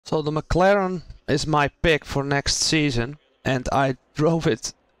So the McLaren is my pick for next season, and I drove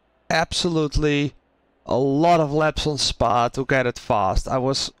it absolutely a lot of laps on Spa to get it fast. I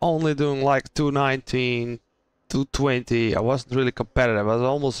was only doing like 219, 220. I wasn't really competitive. I was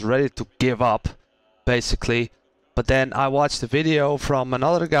almost ready to give up, basically. But then I watched a video from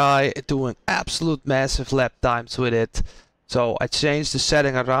another guy doing absolute massive lap times with it. So I changed the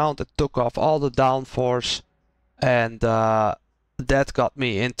setting around, it took off all the downforce, and that got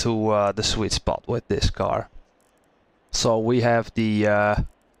me into the sweet spot with this car. So we have the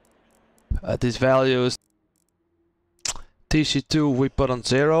these values. TC2 we put on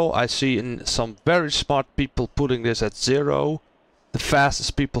 0. I see in some very smart people putting this at 0. The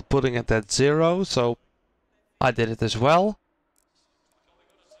fastest people putting it at 0. So I did it as well.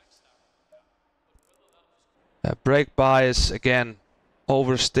 Brake bias, again,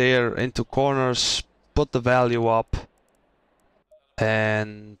 oversteer into corners, put the value up,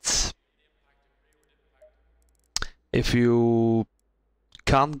 and if you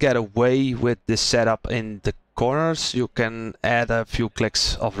can't get away with this setup in the corners, you can add a few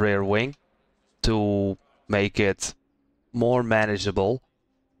clicks of rear wing to make it more manageable.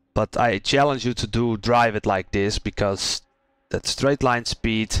 But I challenge you to drive it like this, because that straight line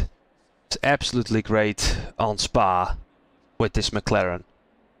speed is absolutely great on Spa with this McLaren.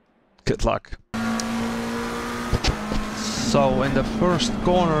 Good luck. So in the first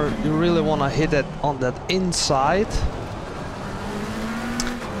corner you really want to hit it on that inside,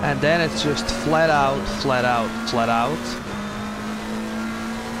 and then it's just flat out, flat out, flat out.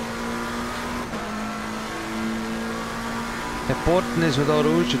 Important is with Eau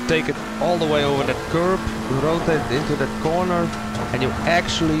Rouge, you take it all the way over that curb, you rotate it into that corner, and you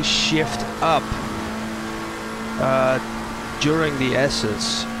actually shift up during the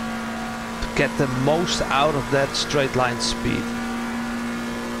S's to get the most out of that straight line speed.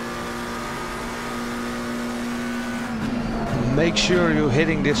 Make sure you're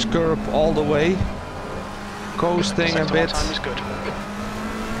hitting this curb all the way, coasting a bit.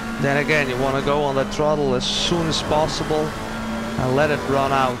 Then again, you want to go on the throttle as soon as possible and let it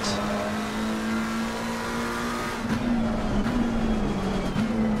run out.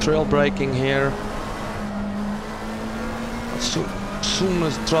 Trail braking here. As soon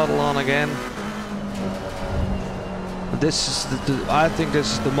as throttle on again. This is I think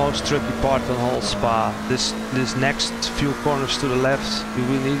this is the most tricky part of the whole Spa. This next few corners to the left, you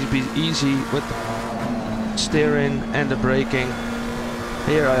will need to be easy with the steering and the braking.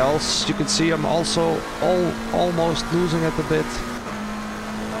 Here you can see I'm also almost losing it a bit.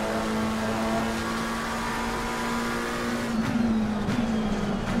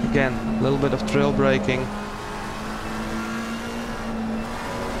 Again, a little bit of trail braking.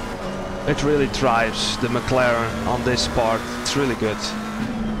 It really drives the McLaren on this part. It's really good.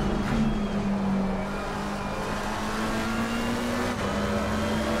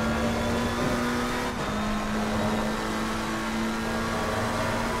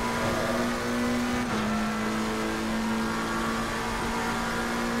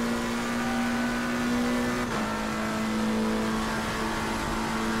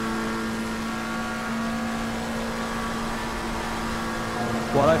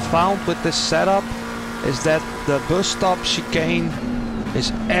 What I found with this setup is that the bus stop chicane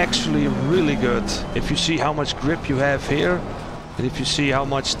is actually really good. If you see how much grip you have here, and if you see how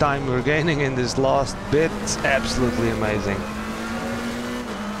much time we're gaining in this last bit, it's absolutely amazing.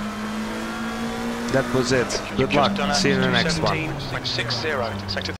 That was it. Good luck. See you in the next one.